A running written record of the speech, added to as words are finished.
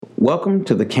Welcome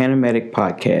to the CanniMedic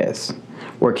podcast,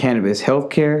 where cannabis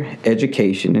healthcare,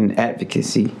 education, and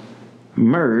advocacy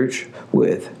merge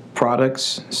with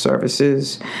products,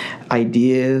 services,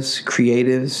 ideas,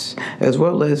 creatives, as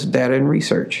well as data and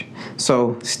research.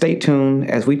 So stay tuned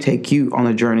as we take you on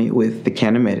a journey with the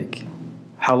CanniMedic.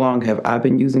 How long have I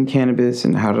been using cannabis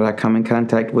and how did I come in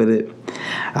contact with it?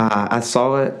 I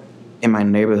saw it in my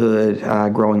neighborhood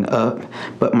growing up,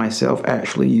 but myself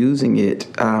actually using it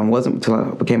wasn't until I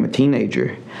became a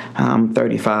teenager. I'm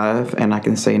 35, and I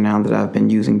can say now that I've been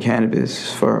using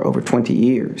cannabis for over 20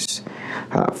 years.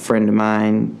 A friend of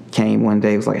mine came one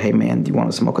day, was like, "Hey man, do you want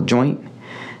to smoke a joint?"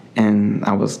 And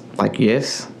I was like,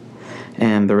 "Yes."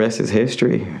 And the rest is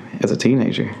history as a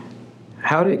teenager.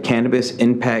 How did cannabis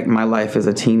impact my life as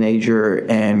a teenager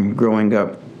and growing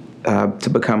up to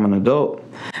become an adult?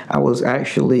 I was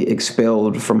actually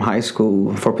expelled from high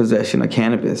school for possession of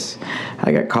cannabis.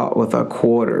 I got caught with a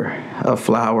quarter of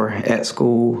flower at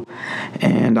school,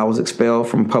 and I was expelled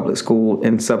from public school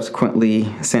and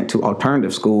subsequently sent to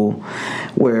alternative school,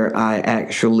 where I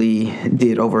actually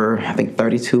did over, I think,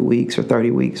 32 weeks or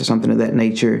 30 weeks or something of that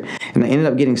nature, and I ended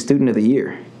up getting Student of the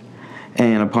Year.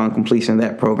 And upon completion of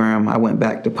that program, I went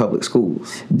back to public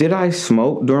schools. Did I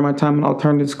smoke during my time in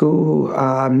alternative school?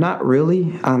 Not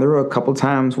really. There were a couple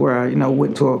times where I,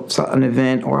 went to an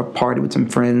event or a party with some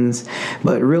friends.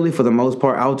 But really, for the most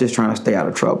part, I was just trying to stay out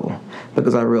of trouble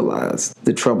because I realized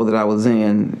the trouble that I was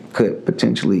in could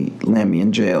potentially land me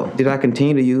in jail. Did I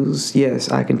continue to use?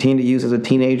 Yes, I continued to use as a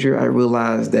teenager. I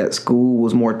realized that school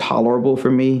was more tolerable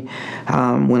for me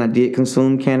when I did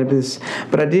consume cannabis.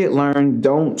 But I did learn,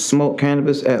 don't smoke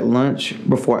cannabis at lunch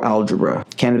before algebra.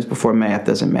 Cannabis before math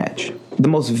doesn't match. The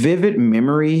most vivid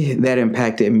memory that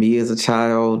impacted me as a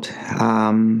child,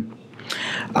 I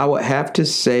would have to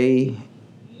say,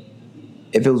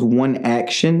 if it was one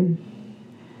action,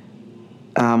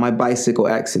 my bicycle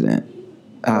accident.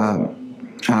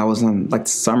 I was in like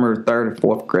summer 3rd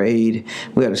or 4th grade.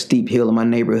 We had a steep hill in my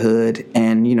neighborhood.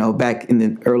 And, back in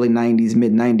the early 90s,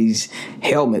 mid 90s,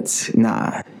 helmets,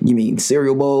 nah. You mean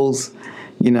cereal bowls?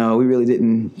 We really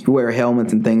didn't wear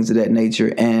helmets and things of that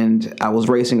nature. And I was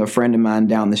racing a friend of mine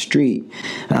down the street.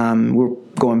 We're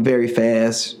going very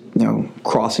fast,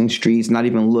 crossing streets, not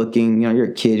even looking. You're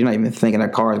a kid. You're not even thinking a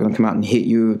car is going to come out and hit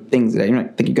you, things that you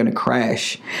don't think you're going to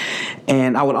crash.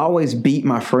 And I would always beat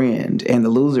my friend, and the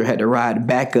loser had to ride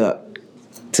back up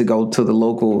to go to the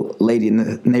local lady in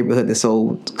the neighborhood that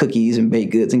sold cookies and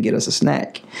baked goods and get us a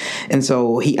snack. And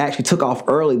so he actually took off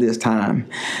early this time,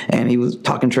 and he was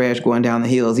talking trash going down the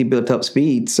hills. He built up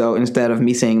speed. So instead of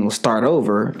me saying, "Well, start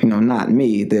over," not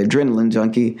me, the adrenaline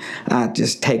junkie, I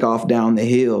just take off down the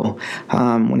hill.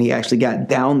 When he actually got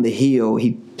down the hill,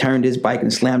 he turned his bike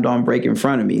and slammed on brake in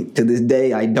front of me. To this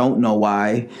day, I don't know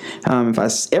why. If I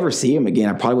ever see him again,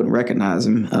 I probably wouldn't recognize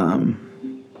him.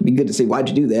 Be good to say, "Why'd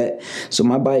you do that?" So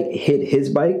my bike hit his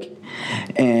bike,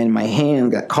 and my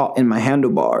hand got caught in my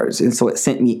handlebars, and so it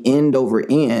sent me end over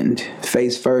end,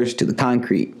 face first, to the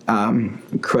concrete.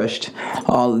 Crushed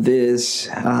all of this.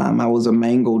 I was a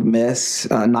mangled mess.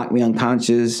 Knocked me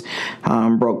unconscious.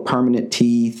 Broke permanent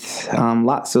teeth.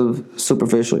 Lots of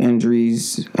superficial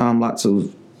injuries. Lots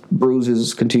of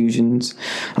bruises, contusions.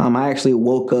 I actually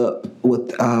woke up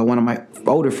with one of my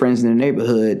older friends in the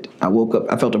neighborhood. I woke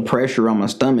up, I felt a pressure on my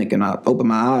stomach, and I opened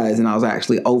my eyes, and I was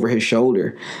actually over his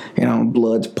shoulder.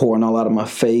 Blood's pouring all out of my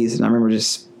face, and I remember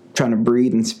just trying to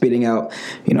breathe and spitting out,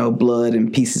 blood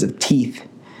and pieces of teeth.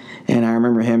 And I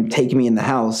remember him taking me in the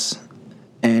house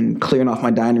and clearing off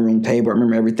my dining room table. I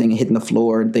remember everything hitting the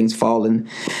floor and things falling.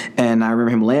 And I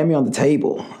remember him laying me on the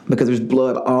table because there's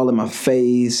blood all in my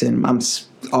face, and I'm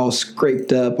all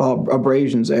scraped up, all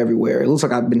abrasions everywhere. It looks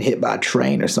like I've been hit by a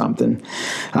train or something.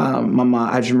 My mom,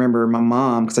 I just remember my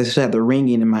mom, because I still had the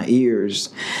ringing in my ears.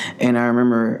 And I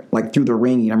remember, through the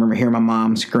ringing, I remember hearing my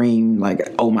mom scream,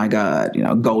 "Oh my God,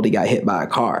 Goldie got hit by a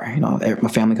car." My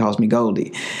family calls me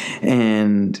Goldie.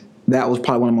 And that was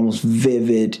probably one of my most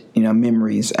vivid,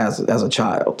 memories as a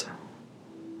child.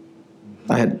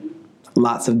 I had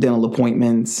lots of dental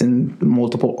appointments and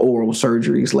multiple oral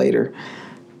surgeries later.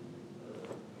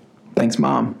 Thanks,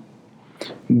 Mom.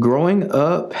 Growing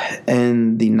up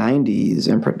in the 90s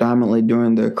and predominantly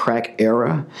during the crack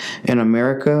era in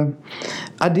America,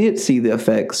 I did see the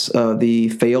effects of the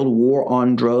failed war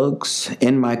on drugs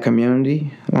in my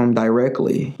community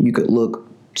directly. You could look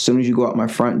as soon as you go out my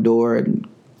front door and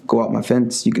go out my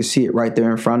fence, you could see it right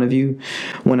there in front of you.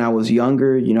 When I was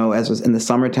younger, as was in the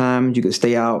summertime, you could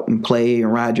stay out and play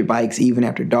and ride your bikes even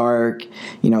after dark,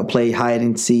 play hide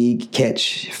and seek,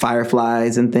 catch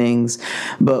fireflies and things.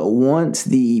 But once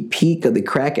the peak of the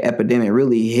crack epidemic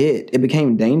really hit, it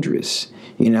became dangerous.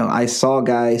 I saw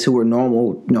guys who were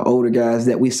normal, older guys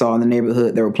that we saw in the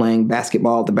neighborhood that were playing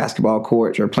basketball at the basketball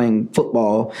courts or playing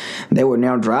football. They were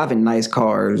now driving nice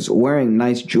cars, wearing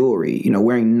nice jewelry,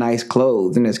 wearing nice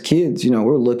clothes. And as kids,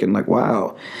 we're looking like,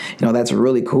 wow, that's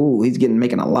really cool. He's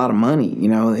making a lot of money.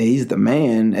 He's the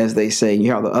man, as they say.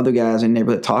 You hear the other guys in the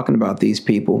neighborhood talking about these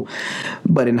people.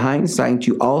 But in hindsight,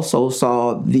 you also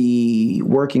saw the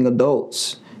working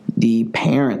adults, the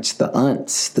parents, the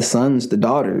aunts, the sons, the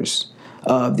daughters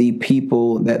of the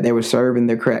people that they were serving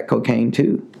their crack cocaine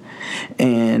to.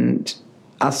 And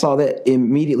I saw that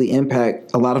immediately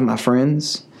impact a lot of my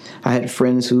friends. I had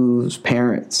friends whose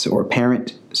parents or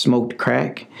parent smoked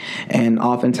crack, and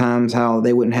oftentimes how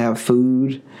they wouldn't have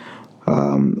food,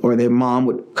 or their mom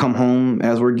would come home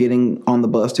as we're getting on the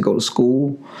bus to go to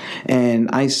school.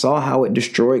 And I saw how it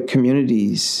destroyed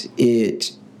communities.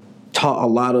 It taught a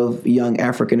lot of young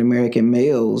African-American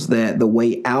males that the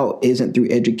way out isn't through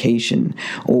education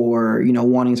or,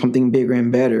 wanting something bigger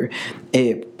and better.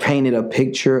 It painted a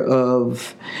picture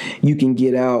of you can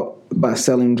get out by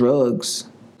selling drugs.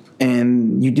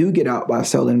 And you do get out by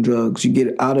selling drugs. You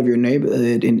get out of your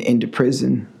neighborhood and into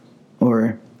prison,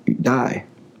 or you die.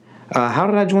 How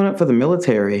did I join up for the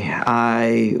military?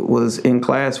 I was in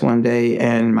class one day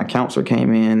and my counselor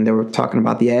came in. They were talking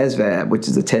about the ASVAB, which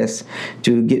is a test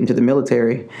to get into the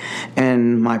military.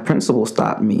 And my principal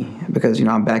stopped me because,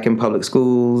 I'm back in public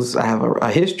schools. I have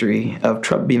a history of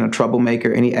being a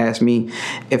troublemaker. And he asked me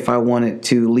if I wanted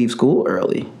to leave school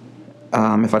early.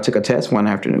 If I took a test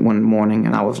one morning,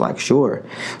 and I was like, sure.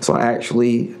 So I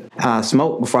actually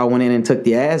smoked before I went in and took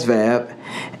the ASVAB,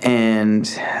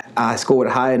 and I scored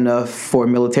high enough for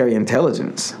military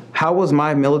intelligence. How was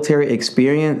my military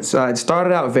experience? It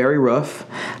started out very rough.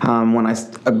 When I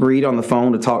agreed on the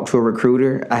phone to talk to a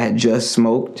recruiter, I had just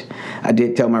smoked. I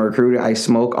did tell my recruiter I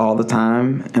smoke all the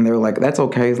time, and they were like, that's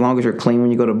okay as long as you're clean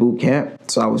when you go to boot camp.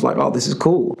 So I was like, oh, this is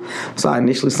cool. So I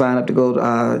initially signed up to go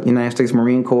to United States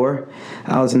Marine Corps.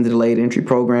 I was in the delayed entry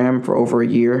program for over a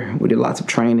year. We did lots of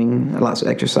training, lots of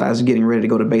exercise, getting ready to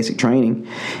go to basic training.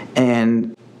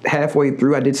 And halfway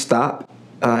through, I did stop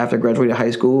after I graduated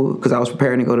high school because I was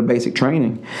preparing to go to basic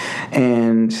training.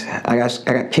 And I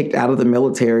got kicked out of the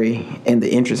military in the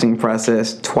interesting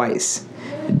process twice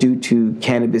due to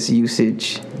cannabis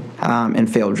usage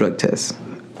and failed drug tests.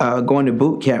 Going to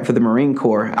boot camp for the Marine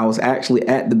Corps, I was actually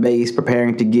at the base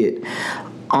preparing to get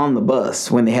on the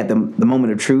bus when they had the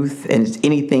moment of truth, and it's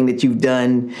anything that you've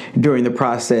done during the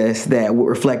process that would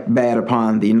reflect bad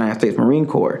upon the United States Marine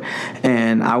Corps.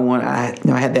 And I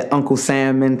had that Uncle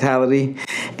Sam mentality,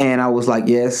 and I was like,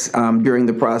 yes, during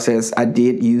the process I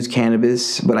did use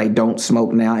cannabis, but I don't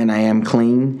smoke now, and I am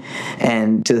clean.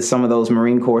 And to some of those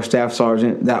Marine Corps staff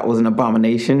sergeant, that was an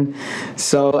abomination.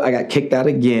 So I got kicked out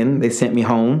again. They sent me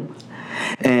home.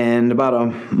 And about a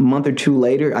month or two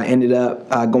later, I ended up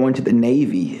going to the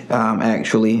Navy.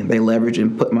 Actually, they leveraged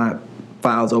and put my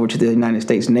files over to the United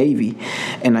States Navy,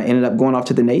 and I ended up going off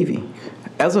to the Navy.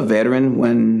 As a veteran,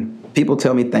 when people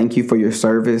tell me thank you for your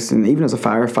service, and even as a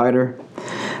firefighter,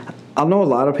 I know a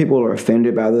lot of people are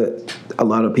offended by that. A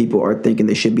lot of people are thinking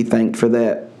they should be thanked for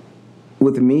that.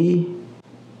 With me,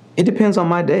 it depends on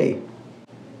my day.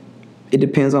 It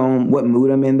depends on what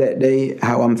mood I'm in that day,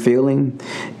 how I'm feeling.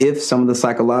 If some of the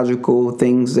psychological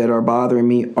things that are bothering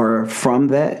me are from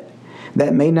that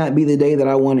may not be the day that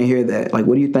I want to hear that. Like,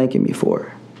 what are you thanking me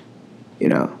for?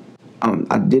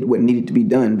 I did what needed to be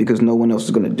done because no one else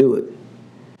is going to do it.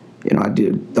 I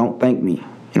did. Don't thank me.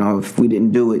 If we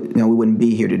didn't do it, we wouldn't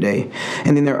be here today.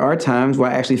 And then there are times where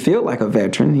I actually feel like a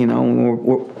veteran,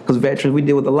 because veterans, we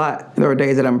deal with a lot. There are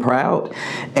days that I'm proud.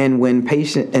 And when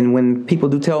people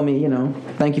do tell me,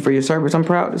 thank you for your service, I'm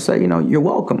proud to say, you're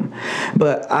welcome.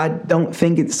 But I don't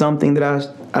think it's something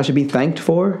that I should be thanked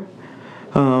for.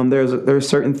 There's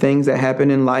certain things that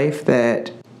happen in life that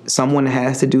someone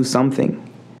has to do something.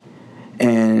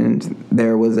 And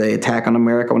there was an attack on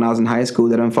America when I was in high school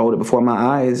that unfolded before my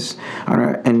eyes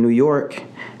in New York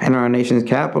and our nation's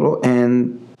capital,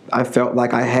 and I felt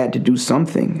like I had to do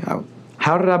something.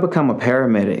 How did I become a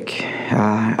paramedic?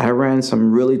 I ran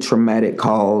some really traumatic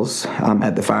calls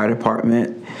at the fire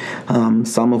department,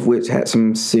 some of which had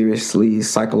some seriously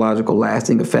psychological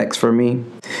lasting effects for me,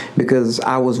 because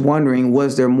I was wondering,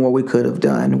 was there more we could have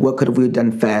done? What could we have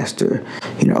done faster?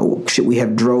 Should we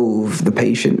have drove the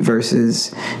patient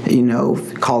versus,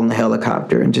 calling the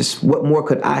helicopter, and just what more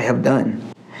could I have done?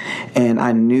 And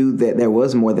I knew that there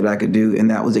was more that I could do,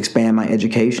 and that was expand my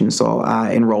education. So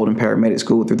I enrolled in paramedic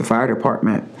school through the fire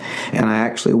department, and I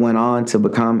actually went on to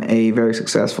become a very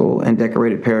successful and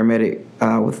decorated paramedic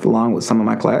along with some of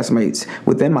my classmates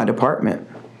within my department.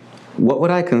 What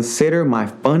would I consider my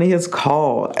funniest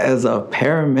call as a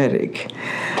paramedic?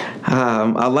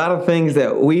 A lot of things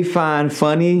that we find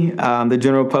funny, the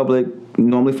general public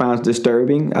normally finds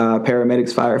disturbing.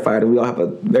 Paramedics, firefighters, we all have a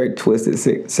very twisted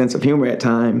sense of humor at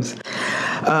times.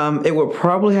 It would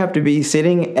probably have to be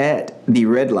sitting at the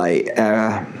red light.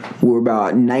 We're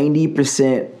about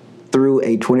 90% through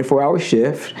a 24-hour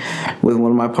shift with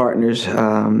one of my partners,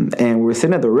 and we're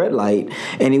sitting at the red light,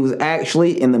 and he was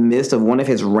actually in the midst of one of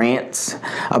his rants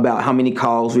about how many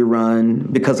calls we run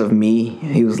because of me.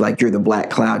 He was like, "You're the black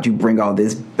cloud. You bring all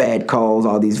these bad calls,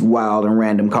 all these wild and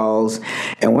random calls."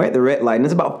 And we're at the red light, and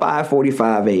it's about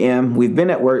 5:45 a.m. We've been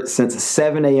at work since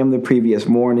 7 a.m. the previous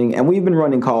morning, and we've been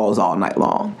running calls all night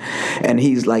long. And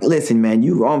he's like, "Listen, man,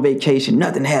 you were on vacation.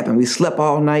 Nothing happened. We slept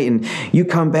all night, and you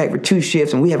come back for 2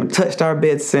 shifts, and we haven't touched our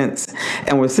bed since."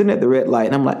 And we're sitting at the red light,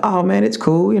 and I'm like, "Oh man, it's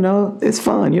cool, it's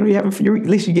fun, at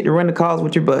least you get to run the calls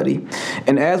with your buddy."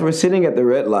 And as we're sitting at the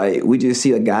red light, we just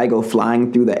see a guy go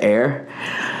flying through the air,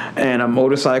 and a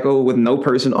motorcycle with no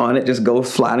person on it just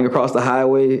goes flying across the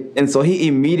highway. And so he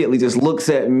immediately just looks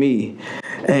at me,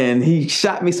 and he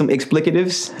shot me some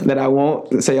explicatives that I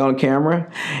won't say on camera.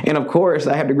 And of course,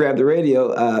 I have to grab the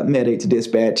radio, medic to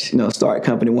dispatch, start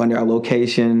company 1 our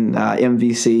location,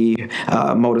 MVC,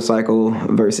 motorcycle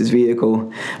versus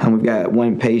vehicle. We've got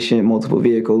 1 patient, multiple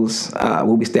vehicles.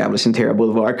 We'll be establishing Terra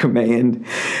Boulevard Command.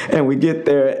 And we get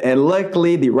there, and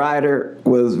luckily the rider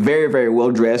was very, very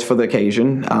well dressed for the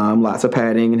occasion. Lots of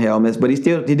padding and helmets, but he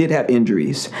did have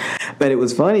injuries. But it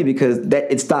was funny because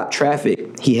it stopped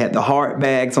traffic. He had the hard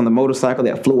bags on the motorcycle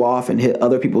that flew off and hit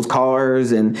other people's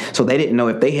cars, and so they didn't know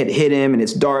if they had hit him. And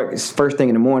it's dark. It's first thing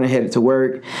in the morning, headed to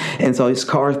work, and so his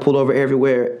cars pulled over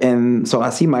everywhere. And so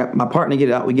I see my partner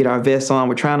get out. We get our vests on.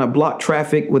 We're trying to block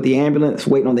traffic with the ambulance,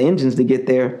 waiting on the engines to get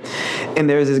there. And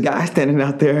there's this guy standing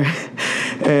out there,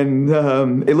 and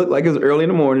it looked like it was early in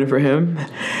the morning for him.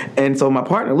 And so my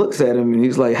partner looks at him, and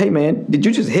he's like, "Hey man, did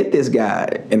you just hit this guy?"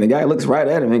 And the guy looks right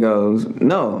at him and goes,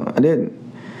 "No, I didn't."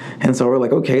 And so we're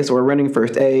like, okay, so we're running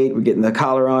first aid. We're getting the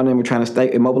collar on him. We're trying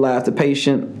to immobilize the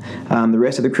patient. The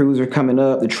rest of the crews are coming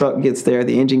up. The truck gets there.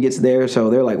 The engine gets there. So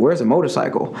they're like, "Where's the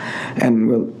motorcycle?"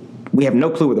 And we have no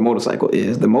clue where the motorcycle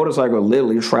is. The motorcycle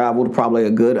literally traveled probably a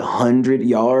good 100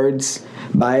 yards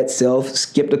by itself,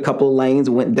 skipped a couple of lanes,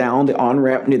 went down the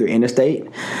on-ramp near the interstate,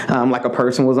 like a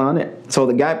person was on it. So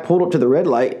the guy pulled up to the red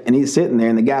light, and he's sitting there,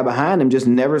 and the guy behind him just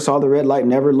never saw the red light,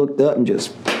 never looked up, and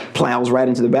just plows right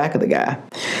into the back of the guy.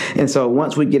 And so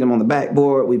once we get him on the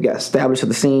backboard, we've got established at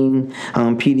the scene,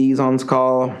 PD's on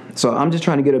call. So I'm just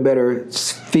trying to get a better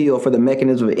feel for the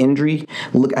mechanism of injury.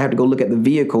 I have to go look at the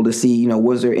vehicle to see,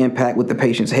 was there impact with the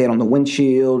patient's head on the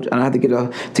windshield, and I have to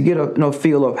get a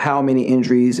feel of how many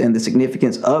injuries and the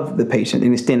significance of the patient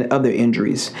and the extent of their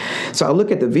injuries. So I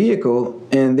look at the vehicle,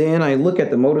 and then I look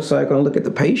at the motorcycle and look at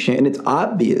the patient, and it's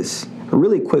obvious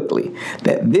really quickly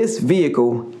that this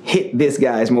vehicle hit this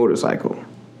guy's motorcycle.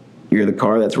 You're the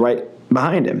car that's right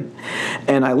behind him.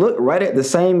 And I look right at the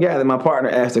same guy that my partner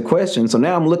asked a question. So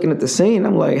now I'm looking at the scene.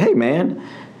 I'm like, "Hey, man,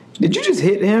 did you just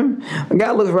hit him?" The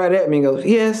guy looks right at me and goes,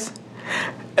 "Yes."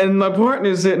 And my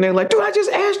partner's sitting there like, "Dude, I just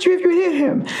asked you if you hit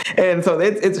him." And so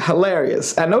it's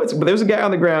hilarious. I know but there's a guy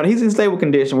on the ground. He's in stable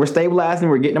condition. We're stabilizing.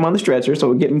 We're getting him on the stretcher. So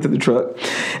we're getting him to the truck.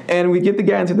 And we get the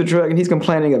guy into the truck, and he's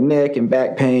complaining of neck and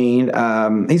back pain.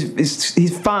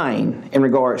 He's fine in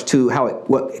regards to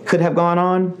what could have gone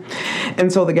on.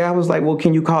 And so the guy was like, "Well,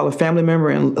 can you call a family member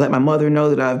and let my mother know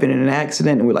that I've been in an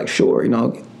accident?" And we're like, "Sure,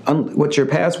 what's your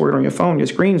password on your phone? Your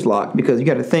screen's locked," because you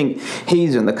got to think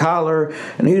he's in the collar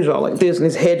and he's all like this and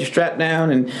his head strapped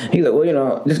down, and he's like,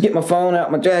 "Well, just get my phone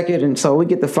out my jacket." And so we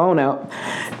get the phone out,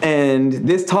 and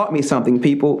this taught me something,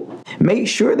 people. Make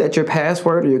sure that your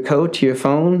password or your code to your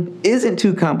phone isn't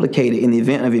too complicated in the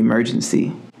event of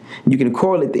emergency. You can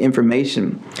correlate the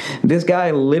information. This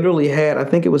guy literally had, I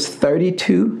think it was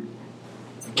 32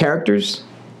 characters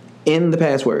in the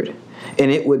password.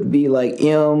 And it would be like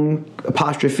M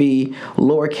apostrophe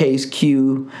lowercase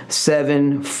q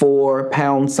 7 4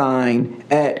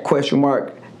 # at question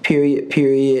mark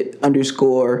period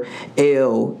underscore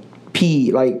L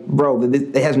P. Like, bro,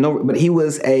 it has no. But he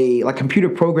was a computer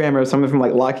programmer or something from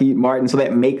like Lockheed Martin, so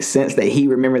that makes sense that he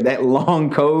remembered that long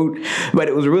code. But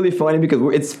it was really funny because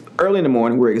it's early in the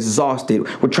morning, we're exhausted,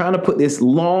 we're trying to put this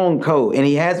long code, and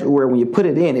he has where when you put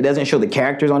it in, it doesn't show the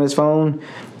characters on his phone.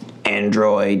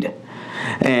 Android.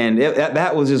 And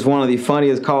that was just one of the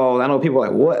funniest calls. I know people are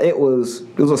like, what? It was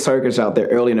a circus out there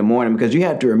early in the morning, because you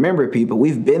have to remember, people,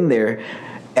 we've been there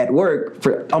at work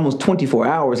for almost 24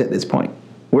 hours at this point.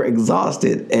 we're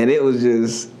exhausted, and it was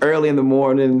just early in the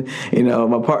morning.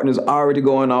 My partner's already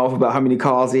going off about how many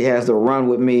calls he has to run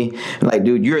with me. Like,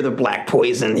 dude, you're the black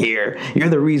poison here. You're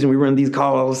the reason we run these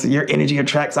calls. Your energy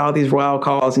attracts all these wild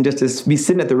calls. And just to be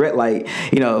sitting at the red light,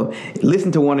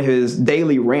 listen to one of his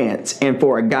daily rants, and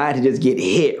for a guy to just get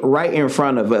hit right in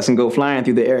front of us and go flying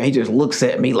through the air, he just looks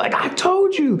at me like, I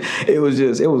told you. It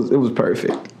was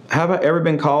perfect. Have I ever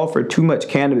been called for too much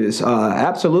cannabis?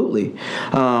 Absolutely.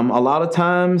 A lot of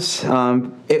times,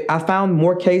 I found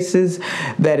more cases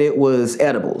that it was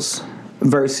edibles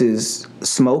versus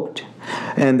smoked.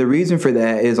 And the reason for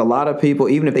that is a lot of people,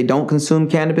 even if they don't consume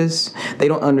cannabis, they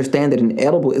don't understand that an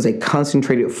edible is a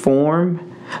concentrated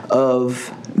form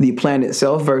of the plant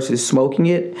itself versus smoking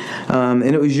it. And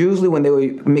it was usually when they were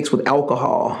mixed with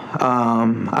alcohol.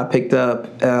 I picked up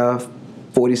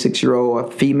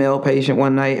 46-year-old female patient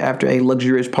one night after a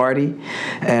luxurious party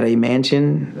at a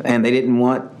mansion, and they didn't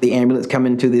want the ambulance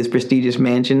coming to this prestigious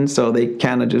mansion, so they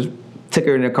kind of just took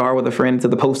her in a car with a friend to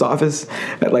the post office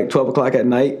at like 12 o'clock at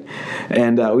night.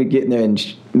 And we get in there,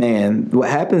 and man, what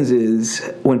happens is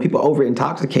when people over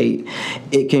intoxicate,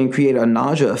 it can create a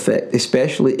nausea effect,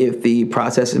 especially if the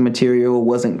processing material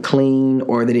wasn't clean,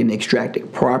 or they didn't extract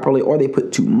it properly, or they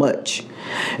put too much.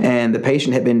 And the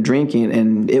patient had been drinking,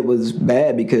 and it was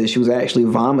bad because she was actually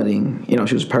vomiting.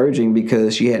 She was purging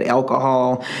because she had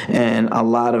alcohol and a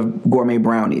lot of gourmet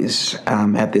brownies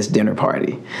at this dinner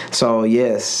party. So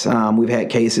yes, we've had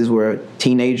cases where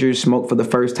teenagers smoke for the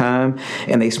first time,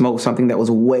 and they smoked something that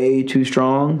was way too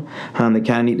strong. They kind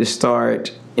of need to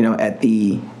start, at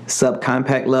the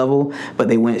subcompact level, but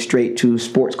they went straight to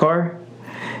sports car.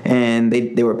 And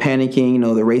they were panicking,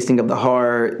 the racing of the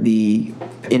heart, the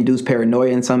induced paranoia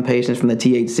in some patients from the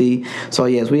THC. So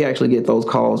yes, we actually get those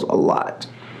calls a lot.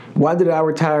 Why did I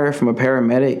retire from a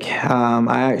paramedic?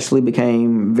 I actually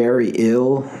became very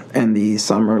ill in the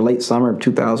late summer of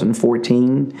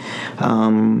 2014.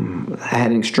 I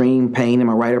had an extreme pain in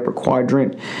my right upper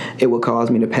quadrant. It would cause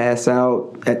me to pass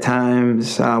out at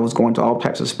times. I was going to all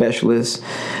types of specialists.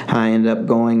 I ended up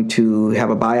going to have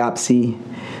a biopsy.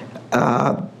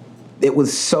 It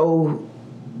was so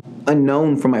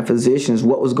unknown for my physicians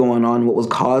what was going on, what was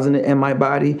causing it in my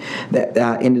body, that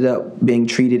I ended up being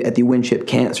treated at the Winship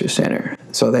Cancer Center.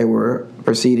 So they were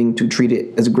proceeding to treat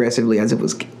it as aggressively as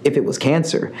if it was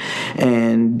cancer.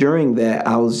 And during that,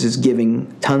 I was just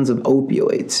giving tons of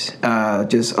opioids,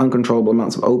 just uncontrollable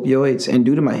amounts of opioids. And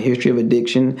due to my history of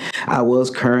addiction, I was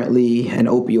currently an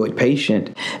opioid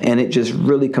patient, and it just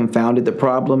really confounded the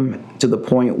problem to the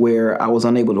point where I was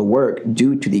unable to work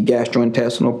due to the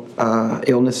gastrointestinal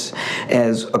illness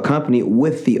as accompanied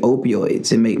with the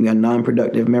opioids. It made me a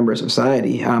non-productive member of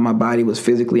society. My body was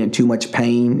physically in too much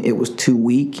pain. It was too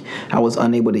weak. I was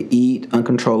unable to eat,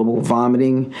 uncontrollable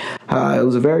vomiting. It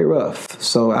was very rough.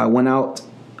 So I went out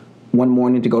one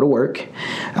morning to go to work.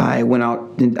 I went out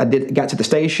and got to the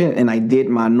station, and I did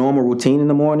my normal routine in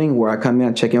the morning where I come in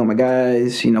and check in with my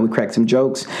guys, we crack some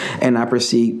jokes, and I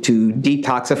proceed to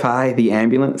detoxify the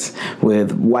ambulance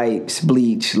with wipes,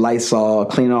 bleach, Lysol,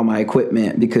 clean all my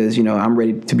equipment because, I'm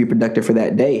ready to be productive for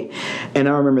that day. And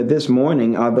I remember this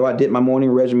morning, although I did my morning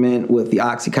regimen with the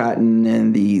Oxycontin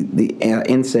and the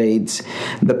NSAIDs,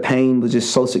 the pain was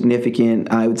just so significant.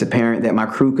 It was apparent that my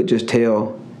crew could just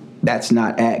tell that's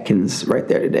not Atkins right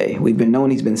there today. We've been knowing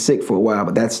he's been sick for a while,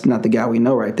 but that's not the guy we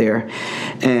know right there.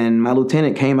 And my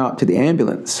lieutenant came out to the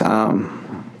ambulance.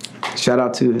 Shout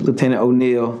out to Lieutenant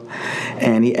O'Neill.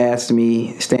 And he asked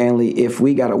me, Stanley, if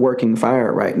we got a working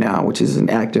fire right now, which is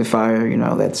an active fire,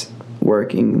 that's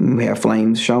working. We have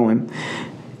flames showing.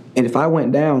 And if I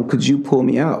went down, could you pull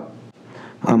me out?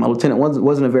 My lieutenant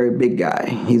wasn't a very big guy.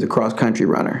 He's a cross-country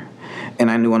runner. And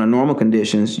I knew under normal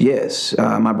conditions, yes,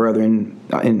 my brother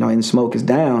in smoke is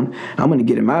down. I'm going to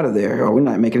get him out of there, or we're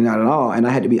not making it out at all. And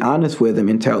I had to be honest with him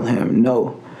and tell him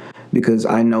no, because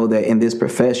I know that in this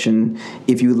profession,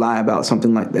 if you lie about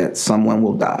something like that, someone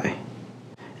will die.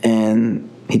 And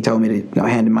he told me to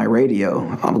hand him my radio.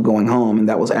 I was going home, and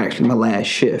that was actually my last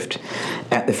shift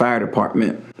at the fire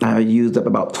department. I used up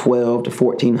about 1,200 to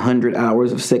 1,400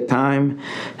 hours of sick time,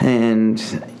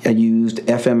 and I used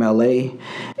FMLA,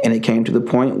 and it came to the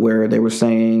point where they were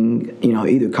saying,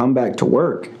 either come back to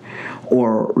work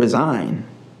or resign.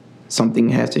 Something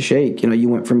has to shake. You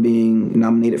went from being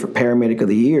nominated for Paramedic of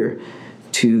the Year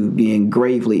to being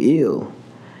gravely ill,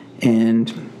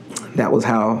 and that was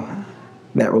how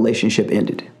that relationship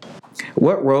ended.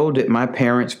 What role did my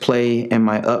parents play in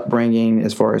my upbringing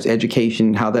as far as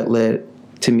education, how that led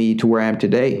to me to where I am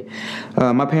today.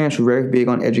 My parents were very big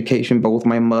on education, both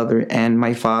my mother and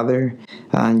my father.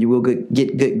 You will get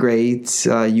good grades.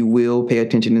 You will pay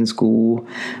attention in school.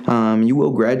 You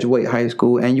will graduate high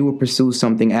school, and you will pursue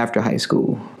something after high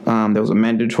school. There was a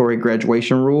mandatory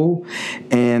graduation rule,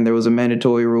 and there was a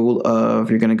mandatory rule of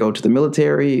you're going to go to the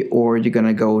military or you're going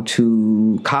to go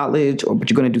to college, but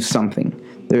you're going to do something.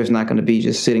 There's not going to be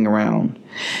just sitting around.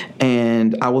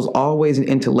 And I was always an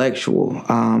intellectual,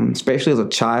 especially as a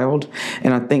child.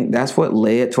 And I think that's what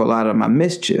led to a lot of my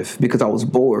mischief, because I was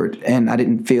bored and I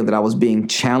didn't feel that I was being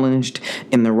challenged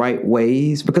in the right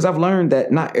ways, because I've learned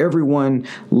that not everyone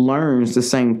learns the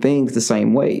same things the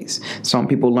same ways. Some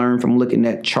people learn from looking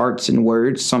at charts and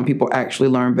words. Some people actually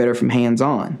learn better from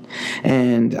hands-on.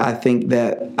 And I think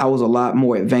that I was a lot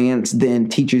more advanced than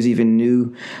teachers even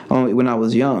knew when I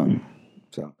was young.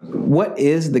 So, what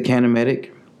is the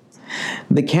CanniMedic?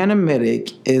 The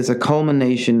CanniMedic is a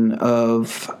culmination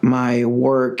of my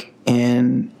work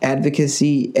in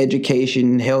advocacy,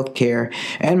 education, healthcare,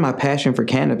 and my passion for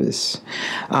cannabis.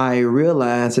 I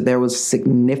realized that there was a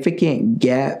significant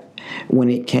gap when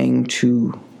it came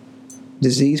to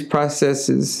disease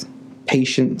processes,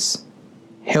 patients,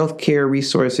 healthcare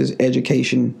resources,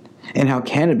 education, and how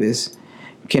cannabis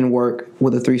can work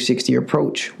with a 360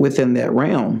 approach within that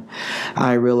realm.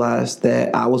 I realized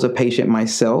that I was a patient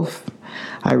myself.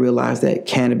 I realized that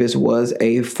cannabis was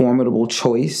a formidable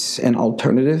choice and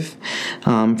alternative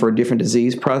for different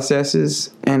disease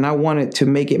processes. And I wanted to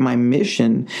make it my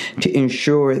mission to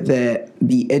ensure that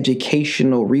the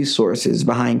educational resources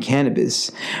behind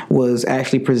cannabis was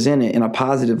actually presented in a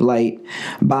positive light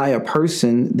by a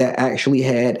person that actually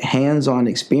had hands-on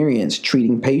experience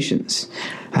treating patients.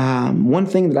 One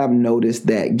thing that I've noticed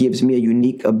that gives me a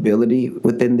unique ability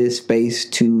within this space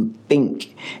to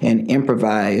think and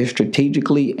improvise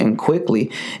strategically and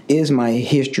quickly is my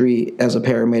history as a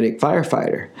paramedic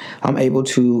firefighter. I'm able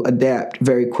to adapt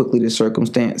very quickly to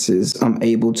circumstances. I'm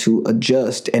able to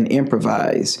adjust and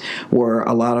improvise where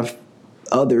a lot of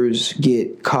others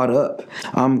get caught up.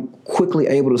 I'm quickly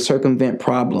able to circumvent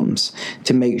problems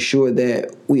to make sure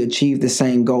that we achieve the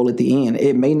same goal at the end.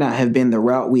 It may not have been the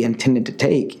route we intended to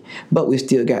take, but we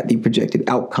still got the projected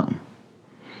outcome.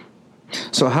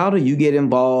 So how do you get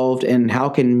involved, and how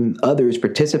can others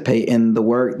participate in the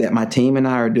work that my team and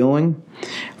I are doing?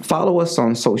 Follow us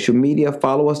on social media.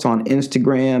 Follow us on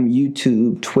Instagram,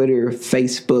 YouTube, Twitter,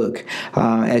 Facebook.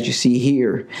 As you see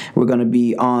here, we're going to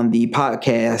be on the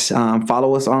podcast.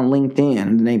 Follow us on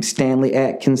LinkedIn. The name's Stanley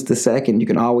Atkins II. You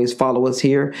can always follow us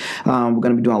here. We're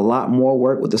going to be doing a lot more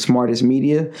work with the smartest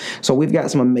media. So we've got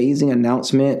some amazing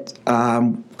announcements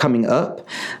coming up.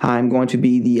 I'm going to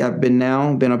be I've been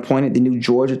appointed the new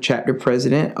Georgia chapter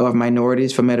president of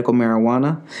Minorities for Medical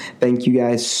Marijuana. Thank you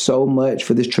guys so much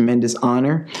for this tremendous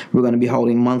honor. We're going to be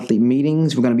holding monthly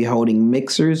meetings. We're going to be holding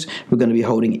mixers. We're going to be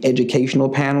holding educational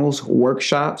panels,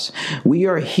 workshops. We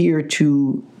are here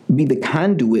to be the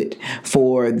conduit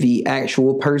for the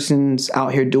actual persons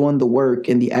out here doing the work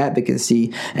and the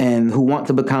advocacy and who want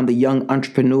to become the young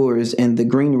entrepreneurs and the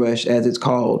green rush, as it's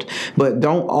called, but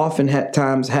don't often at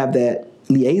times have that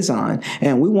liaison,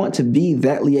 and we want to be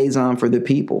that liaison for the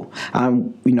people.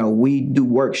 We do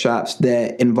workshops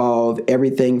that involve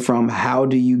everything from how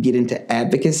do you get into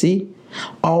advocacy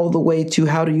all the way to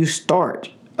how do you start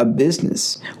a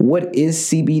business. What is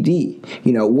CBD?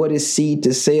 What is seed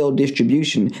to sale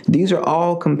distribution? These are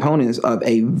all components of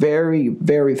a very,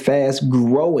 very fast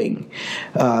growing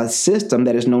system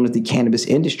that is known as the cannabis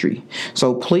industry.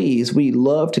 So please, we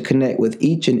love to connect with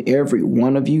each and every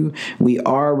one of you. We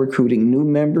are recruiting new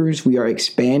members. We are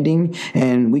expanding,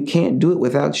 and we can't do it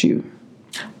without you.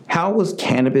 How was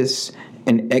cannabis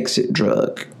an exit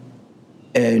drug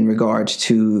in regards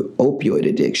to opioid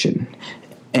addiction?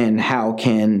 And how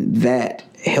can that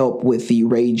help with the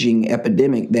raging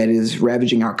epidemic that is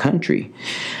ravaging our country?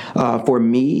 For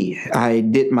me, I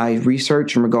did my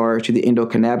research in regards to the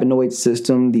endocannabinoid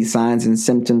system, the signs and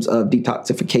symptoms of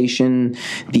detoxification,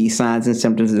 the signs and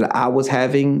symptoms that I was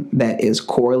having that is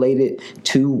correlated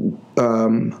to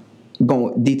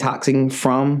detoxing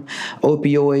from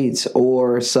opioids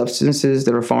or substances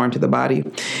that are foreign to the body.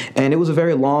 And it was a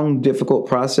very long, difficult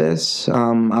process.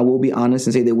 I will be honest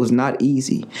and say that it was not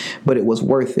easy, but it was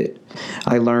worth it.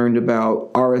 I learned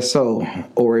about RSO,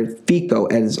 or FICO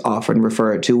as it's often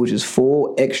referred to, which is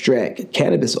full extract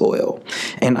cannabis oil.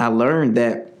 And I learned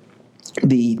that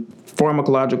the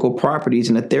pharmacological properties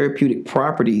and the therapeutic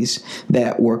properties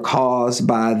that were caused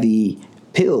by the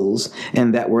pills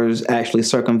and that was actually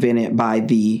circumvented by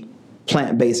the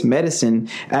plant-based medicine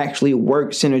actually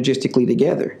work synergistically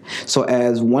together. So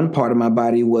as one part of my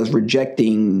body was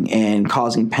rejecting and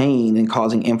causing pain and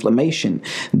causing inflammation,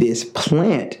 this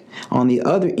plant on the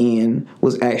other end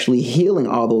was actually healing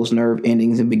all those nerve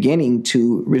endings and beginning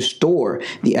to restore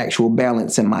the actual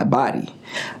balance in my body.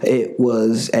 It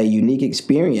was a unique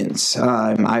experience.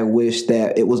 I wish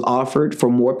that it was offered for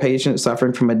more patients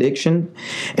suffering from addiction.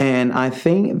 And I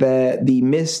think that the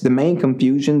main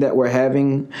confusion that we're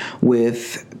having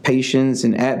with patients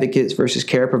and advocates versus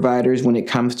care providers when it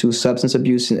comes to substance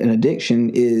abuse and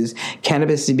addiction is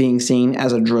cannabis being seen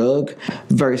as a drug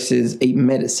versus a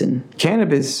medicine.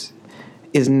 Cannabis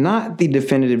is not the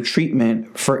definitive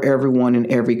treatment for everyone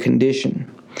in every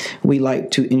condition. We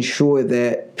like to ensure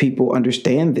that people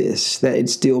understand this, that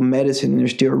it's still medicine and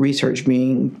there's still research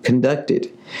being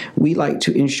conducted. We like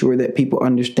to ensure that people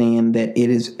understand that it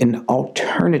is an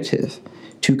alternative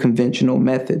to conventional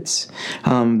methods.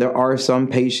 There are some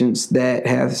patients that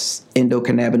have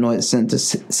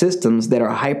endocannabinoid systems that are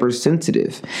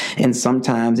hypersensitive, and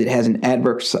sometimes it has an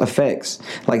adverse effects.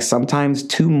 Like sometimes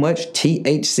too much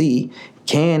THC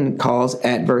can cause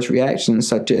adverse reactions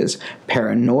such as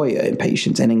paranoia in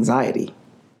patients and anxiety.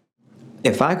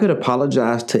 If I could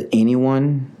apologize to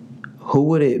anyone, who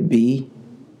would it be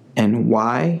and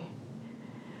why?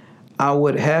 I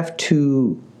would have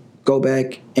to go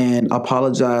back and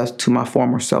apologize to my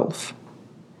former self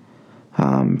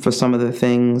for some of the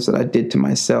things that I did to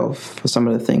myself, for some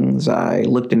of the things I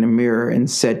looked in the mirror and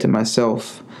said to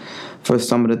myself, for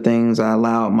some of the things I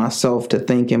allowed myself to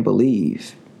think and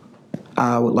believe.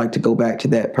 I would like to go back to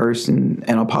that person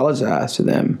and apologize to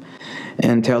them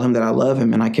and tell him that I love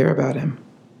him and I care about him.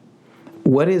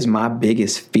 What is my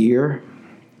biggest fear?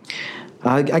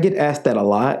 I get asked that a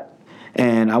lot,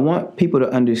 and I want people to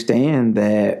understand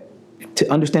that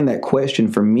to understand that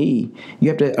question for me, you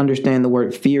have to understand the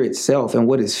word fear itself and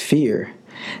what is fear.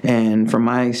 And from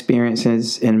my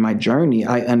experiences in my journey,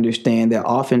 I understand that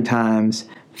oftentimes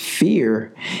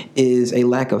fear is a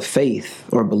lack of faith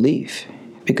or belief.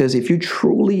 Because if you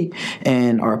truly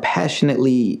and are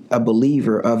passionately a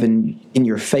believer of in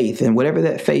your faith, and whatever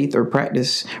that faith or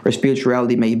practice or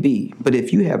spirituality may be, but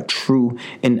if you have true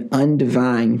and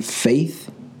undivine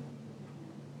faith,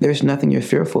 there's nothing you're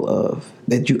fearful of,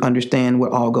 that you understand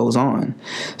what all goes on.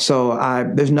 So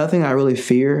there's nothing I really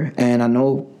fear, and I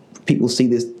know people see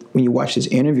this when you watch this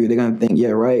interview, they're going to think, yeah,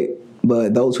 right.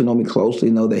 But those who know me closely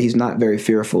know that he's not very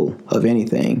fearful of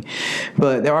anything.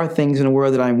 But there are things in the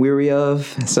world that I'm weary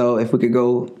of. So if we could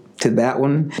go to that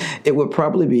one, it would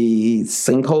probably be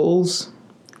sinkholes,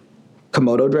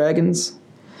 Komodo dragons,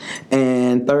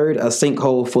 and third, a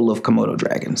sinkhole full of Komodo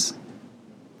dragons.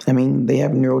 I mean, they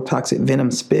have neurotoxic venom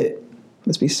spit.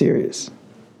 Let's be serious.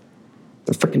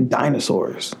 They're freaking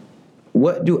dinosaurs.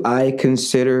 What do I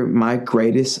consider my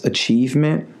greatest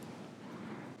achievement?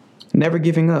 Never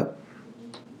giving up.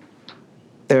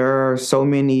 There are so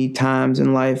many times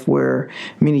in life where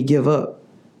many give up.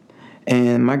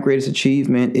 And my greatest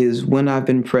achievement is when I've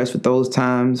been pressed with those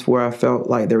times where I felt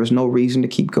like there was no reason to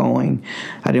keep going.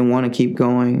 I didn't want to keep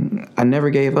going. I never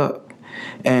gave up.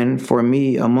 And for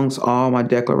me, amongst all my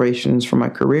declarations for my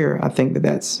career, I think that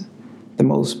that's the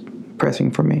most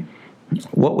pressing for me.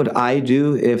 What would I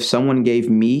do if someone gave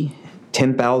me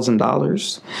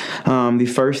 $10,000? The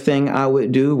first thing I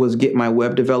would do was get my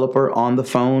web developer on the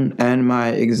phone and my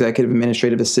executive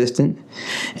administrative assistant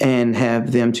and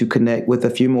have them to connect with a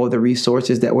few more of the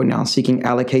resources that we're now seeking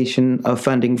allocation of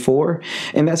funding for.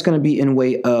 And that's going to be in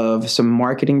way of some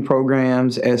marketing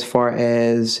programs as far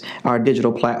as our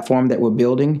digital platform that we're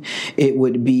building. It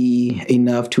would be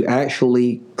enough to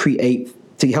actually create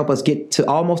to help us get to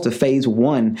almost a phase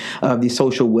one of the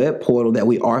social web portal that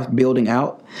we are building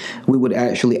out. We would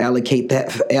actually allocate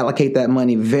that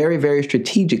money very, very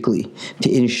strategically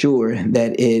to ensure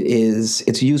that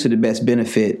it's used to the best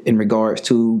benefit in regards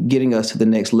to getting us to the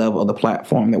next level of the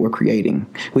platform that we're creating.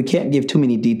 We can't give too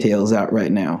many details out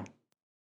right now.